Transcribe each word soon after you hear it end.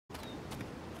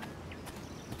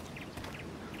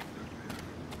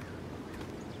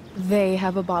They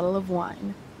have a bottle of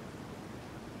wine.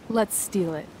 Let's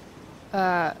steal it.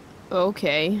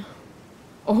 Okay.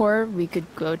 Or we could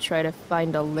go try to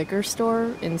find a liquor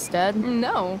store instead.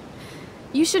 No.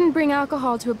 You shouldn't bring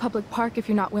alcohol to a public park if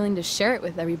you're not willing to share it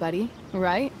with everybody,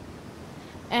 right?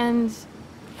 And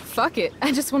fuck it,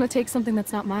 I just want to take something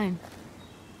that's not mine.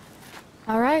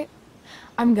 All right,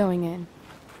 I'm going in.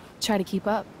 Try to keep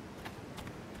up.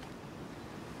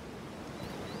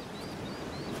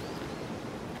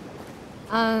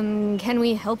 Can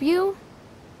we help you?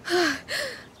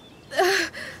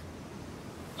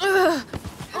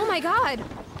 Oh my god!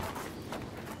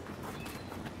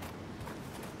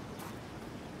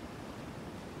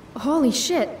 Holy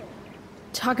shit.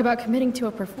 Talk about committing to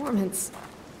a performance.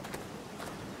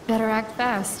 Better act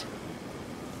fast.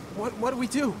 What do we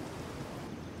do?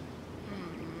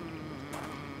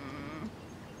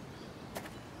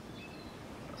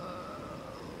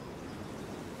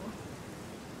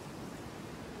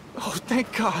 Oh,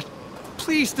 thank God.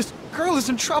 Please, this girl is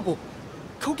in trouble.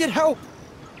 Go get help.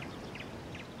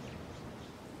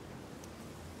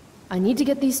 I need to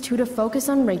get these two to focus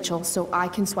on Rachel so I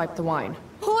can swipe the wine.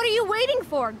 What are you waiting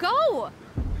for? Go!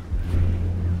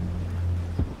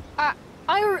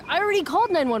 I already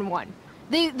called 911.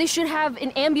 They should have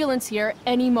an ambulance here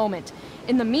any moment.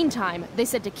 In the meantime, they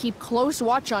said to keep close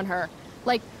watch on her.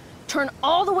 Like, turn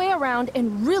all the way around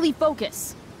and really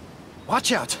focus.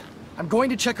 Watch out. I'm going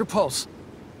to check her pulse.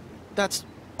 That's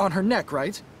on her neck,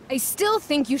 right? I still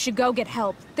think you should go get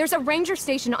help. There's a ranger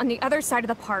station on the other side of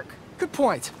the park. Good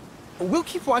point. We'll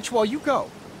keep watch while you go.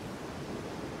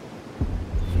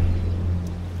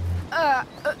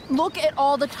 Look at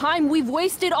all the time we've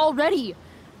wasted already.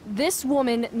 This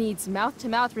woman needs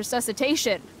mouth-to-mouth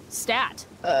resuscitation. Stat.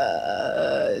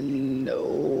 No.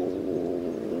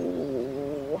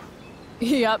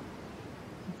 Yep.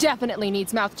 Definitely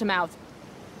needs mouth-to-mouth.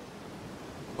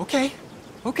 Okay.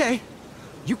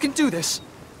 You can do this.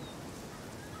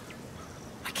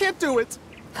 I can't do it.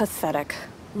 Pathetic.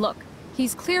 Look,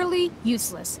 he's clearly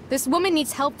useless. This woman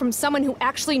needs help from someone who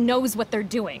actually knows what they're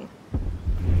doing.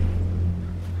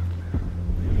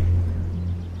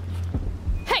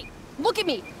 Hey, look at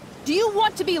me. Do you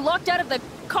want to be locked out of the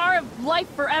car of life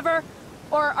forever?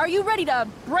 Or are you ready to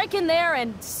break in there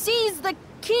and seize the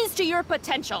keys to your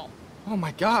potential? Oh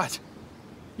my God.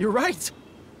 You're right.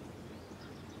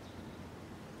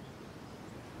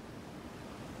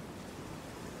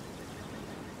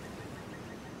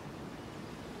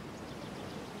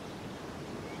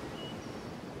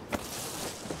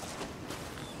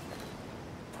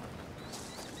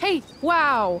 Hey,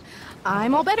 wow!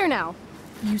 I'm all better now.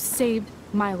 You saved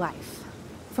my life.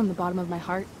 From the bottom of my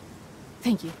heart,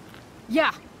 thank you.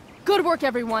 Yeah. Good work,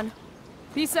 everyone.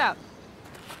 Peace out.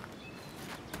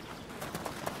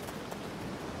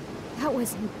 That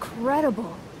was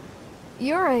incredible.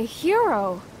 You're a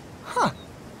hero. Huh.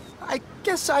 I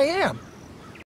guess I am.